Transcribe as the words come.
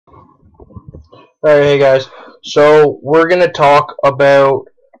Alright, hey guys. So we're gonna talk about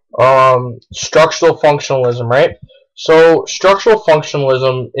structural functionalism, right? So structural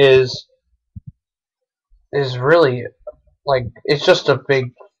functionalism is really like it's a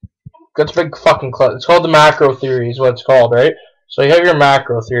big fucking club. It's called the macro theory, is what it's called, right? So you have your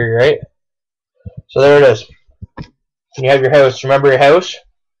macro theory, right? So there it is. You have your house. Remember your house?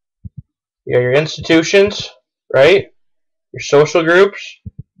 You have your institutions, right? Your social groups,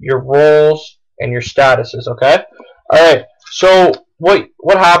 your roles, and your statuses. Okay. All right. So what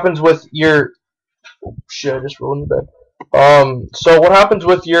happens with your shit? I just ruined the bed. So what happens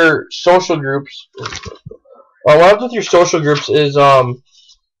with your social groups? What happens with your social groups is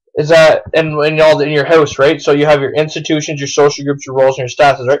that in your house, right? So you have your institutions, your social groups, your roles, and your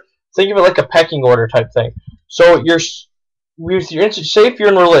statuses, right? Think of it like a pecking order type thing. So say if you're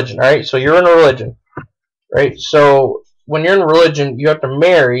in religion, right? So you're in a religion, right? So when you're in religion, you have to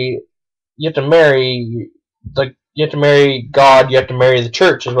marry God, you have to marry the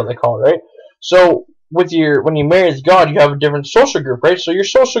church is what they call it, right? So when you marry God, you have a different social group, right? So your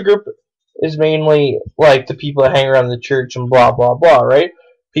social group is mainly like the people that hang around the church and blah blah blah, right?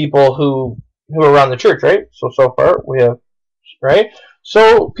 People who are around the church, right? So far we have, right?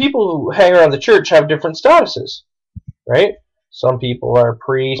 So people who hang around the church have different statuses, right? Some people are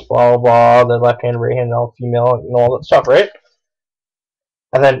priests, blah blah blah, they're left hand, right hand, all female, and all that stuff, right?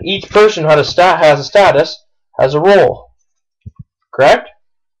 And then each person who has a status has a role, correct?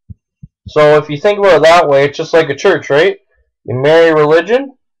 So if you think about it that way, it's just like a church, right? You marry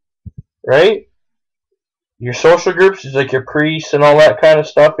religion, right? Your social groups is like your priests and all that kind of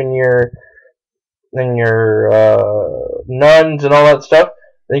stuff, and your nuns and all that stuff.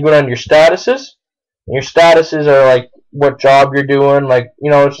 Then you go down to your statuses. And your statuses are like what job you're doing, like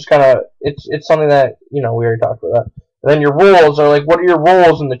it's just kind of it's something that we already talked about that. And then your roles are like, what are your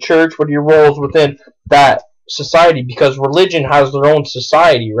roles in the church? What are your roles within that society? Because religion has their own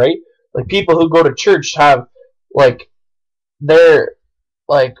society, right? Like people who go to church have like they're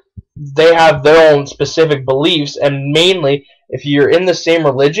like they have their own specific beliefs, and mainly if you're in the same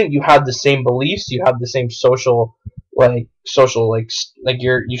religion, you have the same beliefs, you have the same you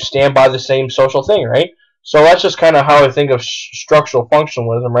stand by the same social thing, right? So that's just kind of how I think of structural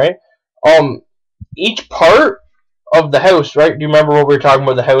functionalism, right? Each part of the house, right? Do you remember what we were talking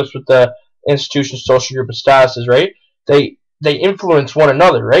about, the house with the institution, social group, and statuses, right? They influence one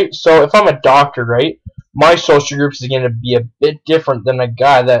another, right? So if I'm a doctor, right, my social group is going to be a bit different than a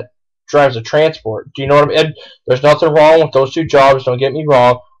guy that drives a transport. Do you know what I mean? And there's nothing wrong with those two jobs, don't get me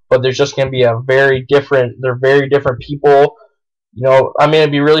wrong, but there's just going to be they're very different people. I mean,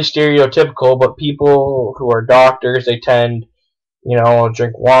 it'd be really stereotypical, but people who are doctors, they tend,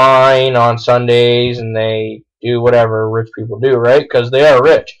 drink wine on Sundays, and they do whatever rich people do, right? Because they are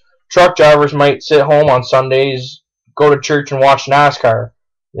rich. Truck drivers might sit home on Sundays, go to church, and watch NASCAR.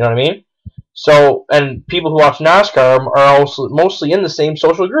 You know what I mean? So, and people who watch NASCAR are also mostly in the same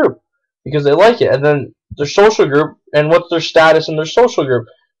social group because they like it. And then their social group, and what's their status in their social group?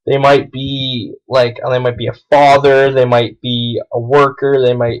 They might be a father, they might be a worker,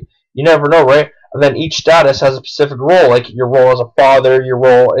 you never know, right? And then each status has a specific role, like your role as a father, your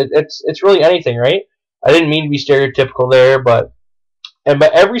role, it's really anything, right? I didn't mean to be stereotypical there, but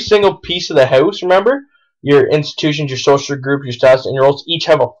every single piece of the house, remember, your institutions, your social group, your status, and your roles each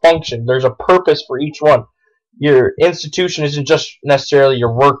have a function. There's a purpose for each one. Your institution isn't just necessarily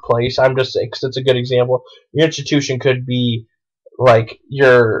your workplace. I'm just saying because it's a good example. Your institution could be like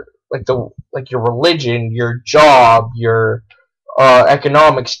your religion, your job, your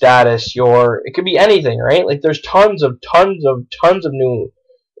economic status, it could be anything, right? Like there's tons of new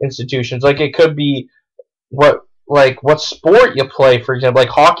institutions. Like it could be what sport you play, for example, like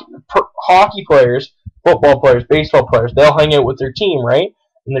hockey players, football players, baseball players, they'll hang out with their team, right?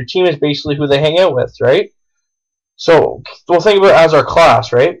 And their team is basically who they hang out with, right? So we'll think of it as our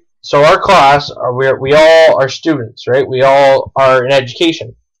class, right? So our class, we all are students, right? We all are in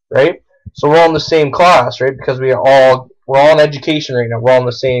education, right? So we're all in the same class, right? Because we're all in education right now. We're all in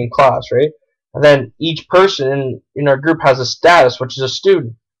the same class, right? And then each person in our group has a status, which is a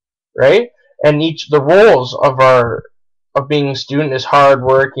student, right? And the roles of being a student is hard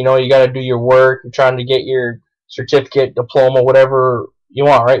work. You got to do your work. You're trying to get your certificate, diploma, whatever you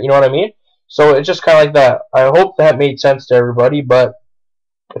want, right? You know what I mean? So it's just kind of like that. I hope that made sense to everybody, but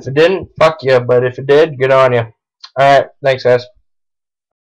if it didn't, fuck you. But if it did, good on you. Alright, thanks guys.